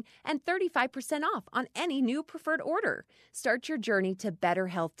shipping and 35% off on any new preferred order. Start your journey to better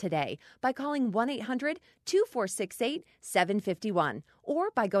health today by calling 1-800-2468-751 or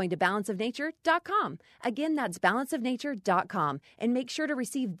by going to balanceofnature.com. Again, that's balanceofnature.com. And make sure to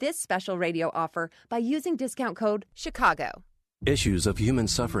receive this special radio offer by using discount code CHICAGO. Issues of human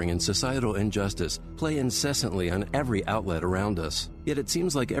suffering and societal injustice play incessantly on every outlet around us. Yet it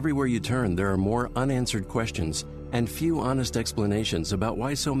seems like everywhere you turn, there are more unanswered questions and few honest explanations about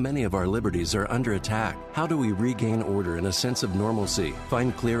why so many of our liberties are under attack. How do we regain order and a sense of normalcy?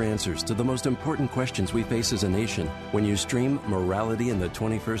 Find clear answers to the most important questions we face as a nation when you stream Morality in the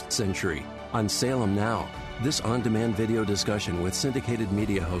 21st Century on Salem Now. This on-demand video discussion with syndicated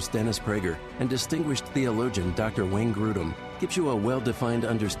media host Dennis Prager and distinguished theologian Dr. Wayne Grudem gives you a well-defined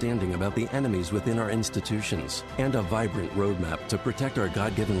understanding about the enemies within our institutions and a vibrant roadmap to protect our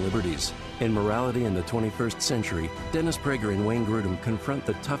God-given liberties. In Morality in the 21st Century, Dennis Prager and Wayne Grudem confront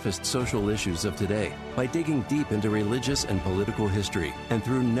the toughest social issues of today by digging deep into religious and political history, and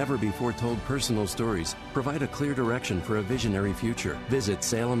through never-before-told personal stories, provide a clear direction for a visionary future. Visit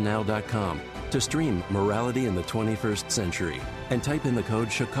salemnow.com to stream Morality in the 21st Century and type in the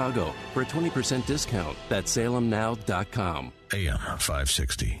code Chicago for a 20% discount. That's salemnow.com. AM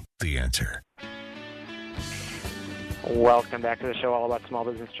 560, The Answer. Welcome back to the show all about small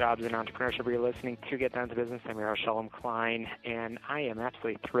business, jobs, and entrepreneurship. You're listening to Get Down to Business. I'm your host, Shalom Klein, and I am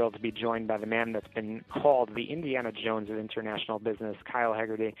absolutely thrilled to be joined by the man that's been called the Indiana Jones of international business, Kyle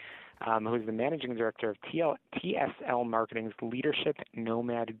Hegarty, who's the managing director of TSL Marketing's Leadership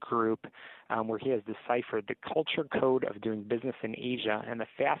Nomad Group, where he has deciphered the culture code of doing business in Asia and the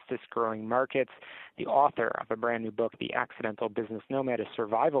fastest growing markets, the author of a brand new book, The Accidental Business Nomad, a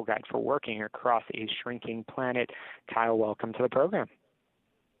survival guide for working across a shrinking planet. Kyle, welcome to the program.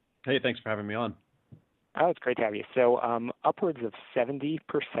 Hey, thanks for having me on. Oh, it's great to have you. So upwards of 70%,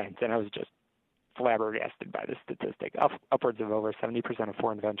 and I was just flabbergasted by this statistic, upwards of over 70% of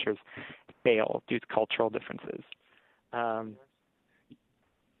foreign ventures fail due to cultural differences.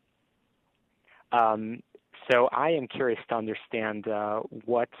 So I am curious to understand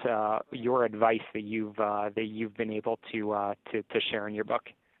what your advice that you've been able to share in your book.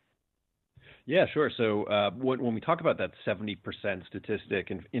 Yeah, sure. So when we talk about that 70% statistic,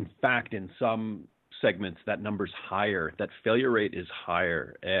 in fact, in some segments, that number's higher. That failure rate is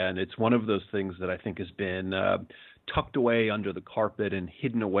higher, and it's one of those things that I think has been tucked away under the carpet and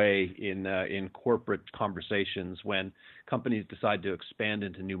hidden away in corporate conversations. When companies decide to expand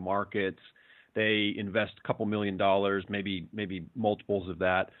into new markets, they invest a couple $1 million, maybe multiples of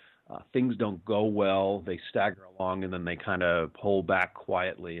that. Things don't go well. They stagger along, and then they kind of pull back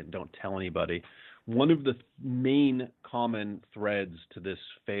quietly and don't tell anybody. One of the main common threads to this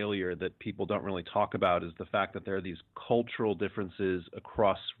failure that people don't really talk about is the fact that there are these cultural differences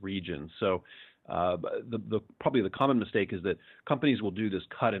across regions. So probably the common mistake is that companies will do this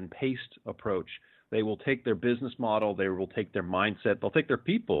cut and paste approach. They will take their business model, they will take their mindset, they'll take their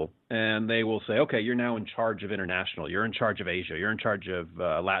people, and they will say, okay, you're now in charge of international, you're in charge of Asia, you're in charge of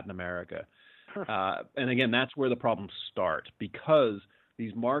Latin America. And again, that's where the problems start, because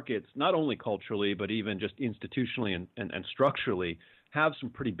these markets, not only culturally, but even just institutionally and structurally, have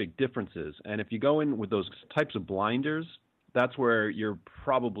some pretty big differences. And if you go in with those types of blinders, that's where you're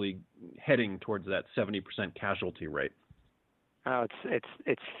probably heading towards that 70% casualty rate. Oh,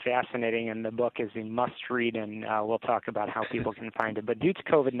 it's fascinating, and the book is a must-read, and we'll talk about how people can find it. But due to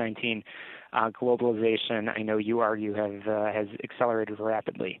COVID-19, globalization, I know you argue, has accelerated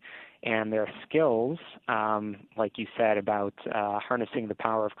rapidly, and there are skills, like you said, about harnessing the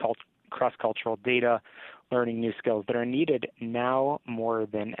power of cross-cultural data, learning new skills that are needed now more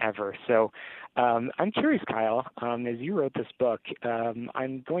than ever. So I'm curious, Kyle, as you wrote this book,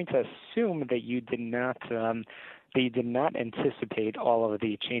 I'm going to assume that you did not anticipate all of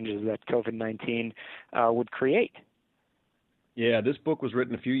the changes that COVID-19 would create. Yeah, this book was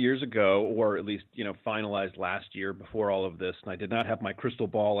written a few years ago, or at least, finalized last year before all of this, and I did not have my crystal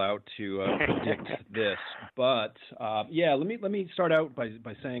ball out to predict this. But let me start out by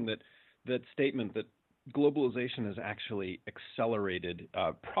saying that statement that globalization has actually accelerated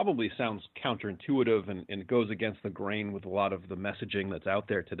probably sounds counterintuitive and goes against the grain with a lot of the messaging that's out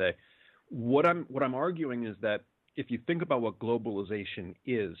there today. What I'm arguing is that if you think about what globalization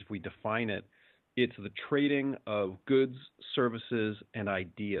is, if we define it, it's the trading of goods, services, and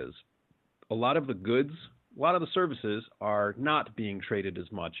ideas. A lot of the goods, a lot of the services are not being traded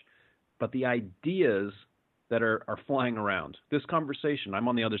as much, but the ideas that are flying around. This conversation, I'm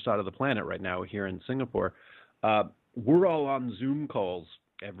on the other side of the planet right now here in Singapore. We're all on Zoom calls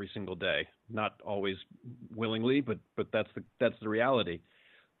every single day, not always willingly, but that's the reality.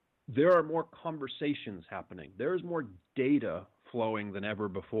 There are more conversations happening. There's more data flowing than ever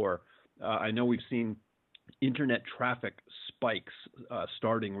before. I know we've seen internet traffic spikes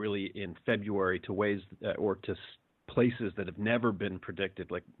starting really in February to ways or to places that have never been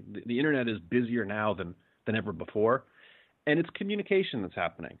predicted. Like the internet is busier now than ever before. and it's communication that's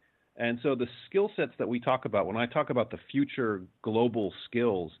happening. And so the skill sets that we talk about, when I talk about the future global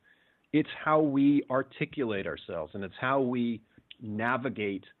skills, it's how we articulate ourselves, and it's how we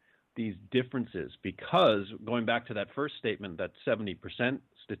navigate these differences. Because going back to that first statement, that 70%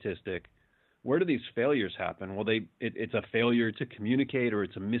 statistic, where do these failures happen? Well, it's a failure to communicate, or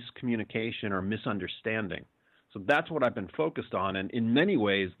it's a miscommunication or misunderstanding. So that's what I've been focused on. And in many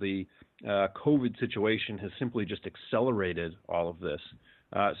ways, the COVID situation has simply just accelerated all of this.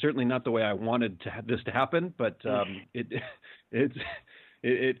 Certainly not the way I wanted this to happen, but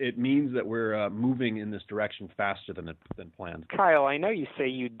it means that we're moving in this direction faster than planned. Kyle, I know you say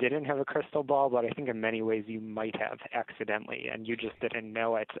you didn't have a crystal ball, but I think in many ways you might have accidentally, and you just didn't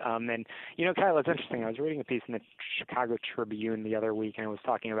know it. And, Kyle, it's interesting. I was reading a piece in the Chicago Tribune the other week, and it was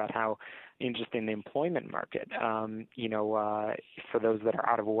talking about how interesting the employment market. For those that are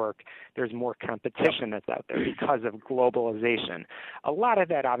out of work, there's more competition that's out there because of globalization. A lot of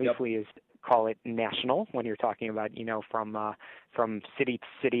that obviously is, call it national, when you're talking about, from city to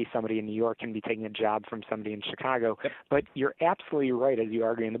city, somebody in New York can be taking a job from somebody in Chicago. Yep. But you're absolutely right, as you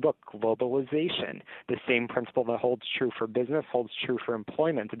argue in the book, globalization. The same principle that holds true for business holds true for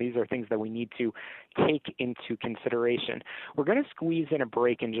employment. These are things that we need to take into consideration. We're going to squeeze in a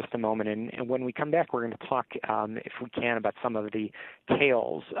break in just a moment, and when we come back, we're going to talk, if we can, about some of the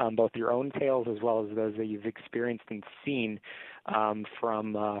tales, both your own tales as well as those that you've experienced and seen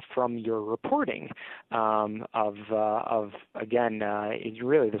from your reporting of again, it's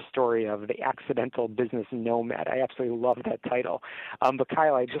really the story of the accidental business nomad. I absolutely love that title. But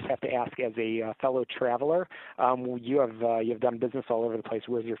Kyle, I just have to ask, as a fellow traveler, you've done business all over the place.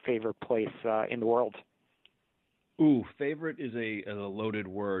 Where's your favorite place in the world? Ooh, favorite is a loaded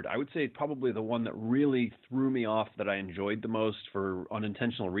word. I would say probably the one that really threw me off, that I enjoyed the most for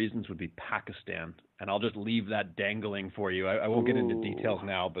unintentional reasons, would be Pakistan. And I'll just leave that dangling for you. I won't get into details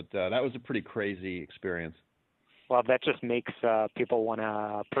now, but that was a pretty crazy experience. Well, that just makes people want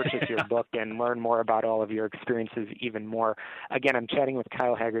to purchase your book and learn more about all of your experiences even more. Again, I'm chatting with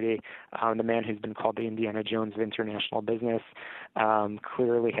Kyle Haggerty, the man who's been called the Indiana Jones of international business,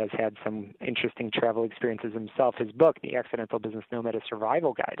 clearly has had some interesting travel experiences himself. His book, The Accidental Business Nomad, A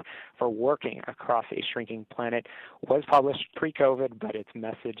Survival Guide for Working Across a Shrinking Planet, was published pre-COVID, but its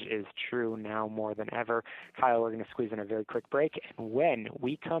message is true now more than ever. Kyle, we're going to squeeze in a very quick break, and when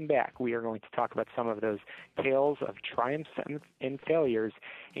we come back, we are going to talk about some of those tales of triumphs and failures,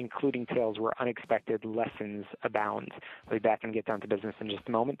 including tales where unexpected lessons abound. We'll be back and get down to business in just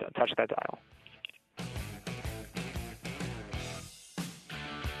a moment. Don't touch that dial.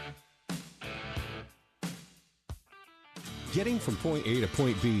 Getting from point A to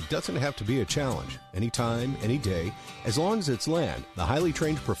point B doesn't have to be a challenge. Anytime, any day, as long as it's land, the highly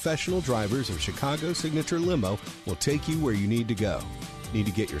trained professional drivers of Chicago Signature Limo will take you where you need to go. Need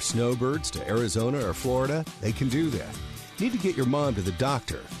to get your snowbirds to Arizona or Florida? They can do that. Need to get your mom to the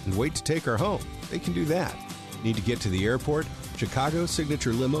doctor and wait to take her home? They can do that. Need to get to the airport? Chicago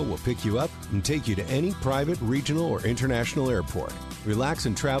Signature Limo will pick you up and take you to any private, regional, or international airport. Relax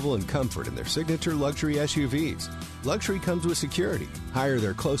and travel in comfort in their signature luxury SUVs. Luxury comes with security. Hire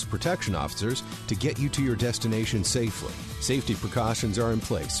their close protection officers to get you to your destination safely. Safety precautions are in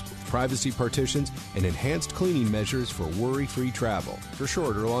place with privacy partitions and enhanced cleaning measures for worry-free travel. For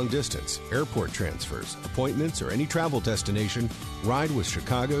short or long distance, airport transfers, appointments, or any travel destination, ride with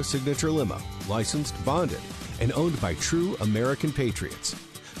Chicago Signature Limo. Licensed, bonded, and owned by true American patriots.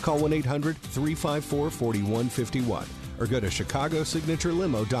 Call 1-800-354-4151 or go to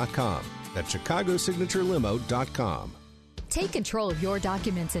ChicagoSignatureLimo.com. That's ChicagoSignatureLimo.com. Take control of your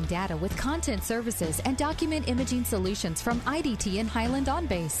documents and data with Content Services and Document Imaging Solutions from IDT and Highland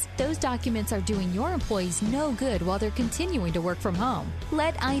OnBase. Those documents are doing your employees no good while they're continuing to work from home.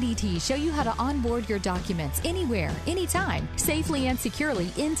 Let IDT show you how to onboard your documents anywhere, anytime, safely and securely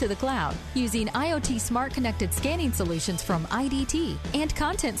into the cloud using IoT Smart Connected Scanning Solutions from IDT and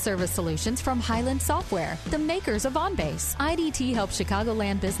Content Service Solutions from Highland Software, the makers of OnBase. IDT helps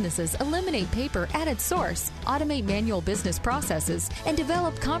Chicagoland businesses eliminate paper at its source, automate manual business processes, and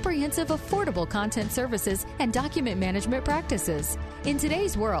develop comprehensive, affordable content services and document management practices. In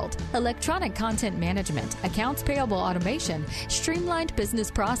today's world, electronic content management, accounts payable automation, streamlined business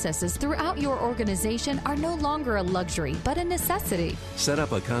processes throughout your organization are no longer a luxury, but a necessity. Set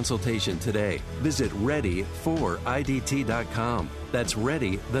up a consultation today. Visit ready4idt.com. That's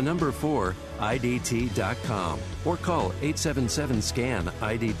ready, the number 4, IDT.com. Or call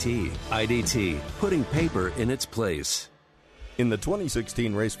 877-SCAN-IDT. IDT, putting paper in its place. In the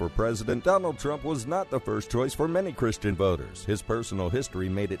 2016 race for president, Donald Trump was not the first choice for many Christian voters. His personal history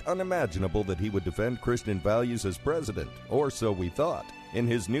made it unimaginable that he would defend Christian values as president, or so we thought. In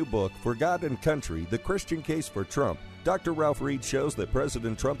his new book, For God and Country, The Christian Case for Trump, Dr. Ralph Reed shows that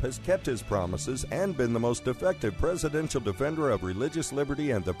President Trump has kept his promises and been the most effective presidential defender of religious liberty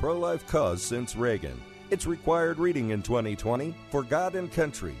and the pro-life cause since Reagan. It's required reading in 2020. For God and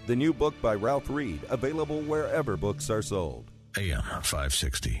Country, the new book by Ralph Reed, available wherever books are sold. AM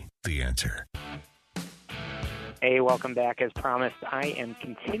 560, The Answer. Hey, welcome back. As promised, I am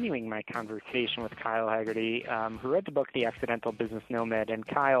continuing my conversation with Kyle Haggerty, who wrote the book, The Accidental Business Nomad. And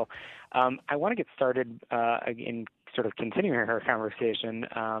Kyle, I want to get started in sort of continuing our conversation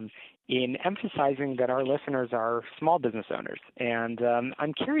in emphasizing that our listeners are small business owners. And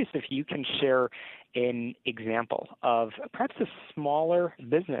I'm curious if you can share an example of perhaps a smaller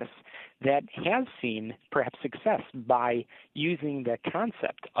business that has seen perhaps success by using the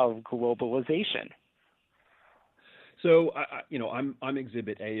concept of globalization. So, I'm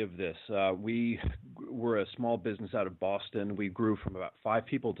Exhibit A of this. We were a small business out of Boston. We grew from about 5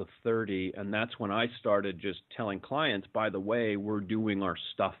 people to 30, and that's when I started just telling clients, by the way, we're doing our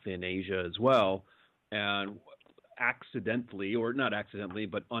stuff in Asia as well. And accidentally, or not accidentally,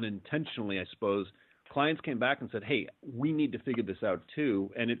 but unintentionally, I suppose, clients came back and said, hey, we need to figure this out too.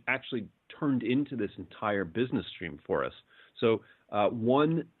 And it actually turned into this entire business stream for us. So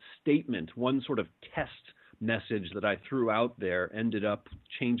one statement, one sort of test message that I threw out there ended up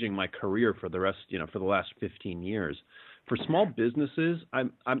changing my career for the rest, for the last 15 years. For small businesses,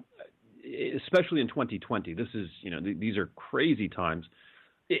 I'm especially in 2020, this is, these are crazy times.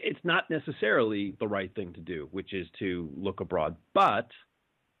 It's not necessarily the right thing to do, which is to look abroad, but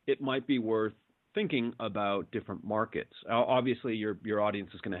it might be worth thinking about different markets. Obviously, your audience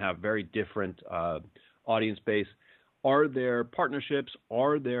is going to have very different audience base. Are there partnerships?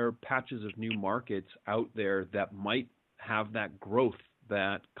 Are there patches of new markets out there that might have that growth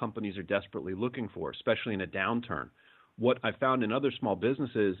that companies are desperately looking for, especially in a downturn? What I found in other small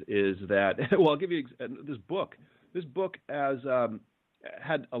businesses is that, well, I'll give you this book. This book has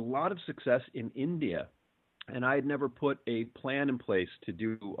had a lot of success in India, and I had never put a plan in place to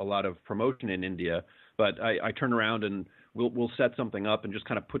do a lot of promotion in India, but I turn around and we'll set something up and just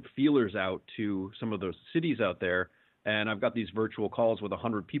kind of put feelers out to some of those cities out there. And I've got these virtual calls with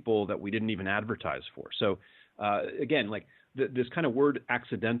 100 people that we didn't even advertise for. So again, like this kind of word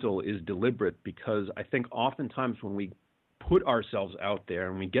accidental is deliberate, because I think oftentimes when we put ourselves out there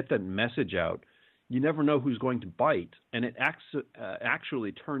and we get that message out, you never know who's going to bite. And it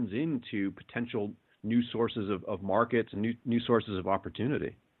actually turns into potential new sources of markets and new sources of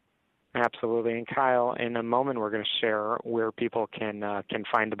opportunity. Absolutely. And Kyle, in a moment, we're going to share where people can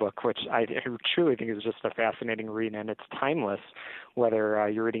find the book, which I truly think is just a fascinating read, and it's timeless, whether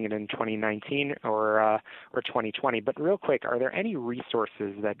you're reading it in 2019 or 2020. But real quick, are there any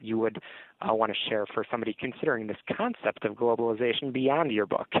resources that you would want to share for somebody considering this concept of globalization beyond your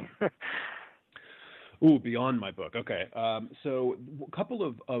book? Ooh, beyond my book. Okay. So a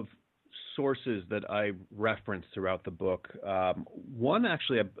couple of sources that I referenced throughout the book. One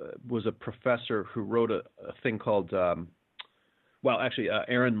actually was a professor who wrote a thing called, Aaron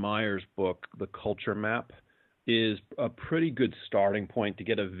Meyer's book, The Culture Map, is a pretty good starting point to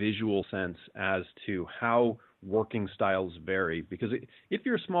get a visual sense as to how working styles vary. Because if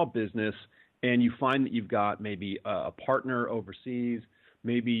you're a small business and you find that you've got maybe a partner overseas,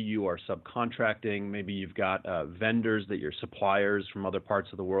 maybe you are subcontracting, maybe you've got vendors that you're suppliers from other parts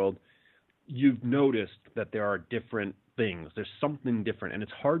of the world, you've noticed that there are different things. There's something different, and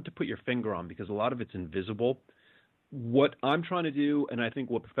it's hard to put your finger on because a lot of it's invisible. What I'm trying to do, and I think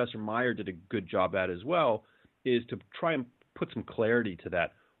what Professor Meyer did a good job at as well, is to try and put some clarity to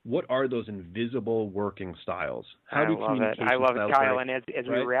that. What are those invisible working styles? I love it, Kyle. And as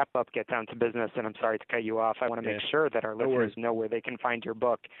we wrap up, get down to business, and I'm sorry to cut you off, I want to make sure that our listeners know where they can find your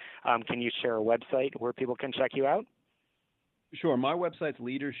book. Can you share a website where people can check you out? Sure. My website's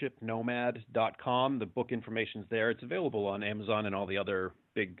leadershipnomad.com. The book information's there. It's available on Amazon and all the other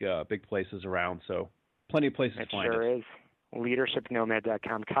big places around. So plenty of places to find it. It sure is.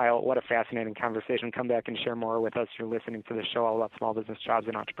 Leadershipnomad.com. Kyle, what a fascinating conversation. Come back and share more with us. You're listening to the show all about small business, jobs,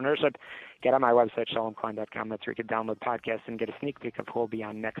 and entrepreneurship. Get on my website, shalomklein.com. That's where you can download podcasts and get a sneak peek of who will be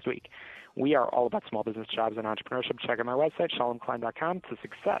on next week. We are all about small business, jobs, and entrepreneurship. Check out my website, shalomklein.com, to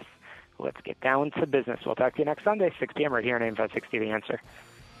success. Let's get down to business. We'll talk to you next Sunday, 6 p.m. right here on AM 560, The Answer.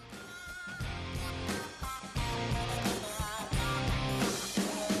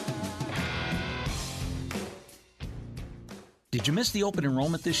 Did you miss the open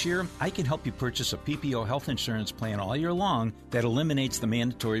enrollment this year? I can help you purchase a PPO health insurance plan all year long that eliminates the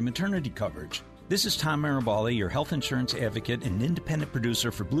mandatory maternity coverage. This is Tom Marabali, your health insurance advocate and independent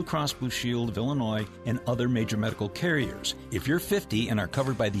producer for Blue Cross Blue Shield of Illinois and other major medical carriers. If you're 50 and are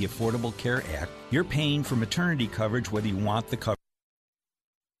covered by the Affordable Care Act, you're paying for maternity coverage whether you want the coverage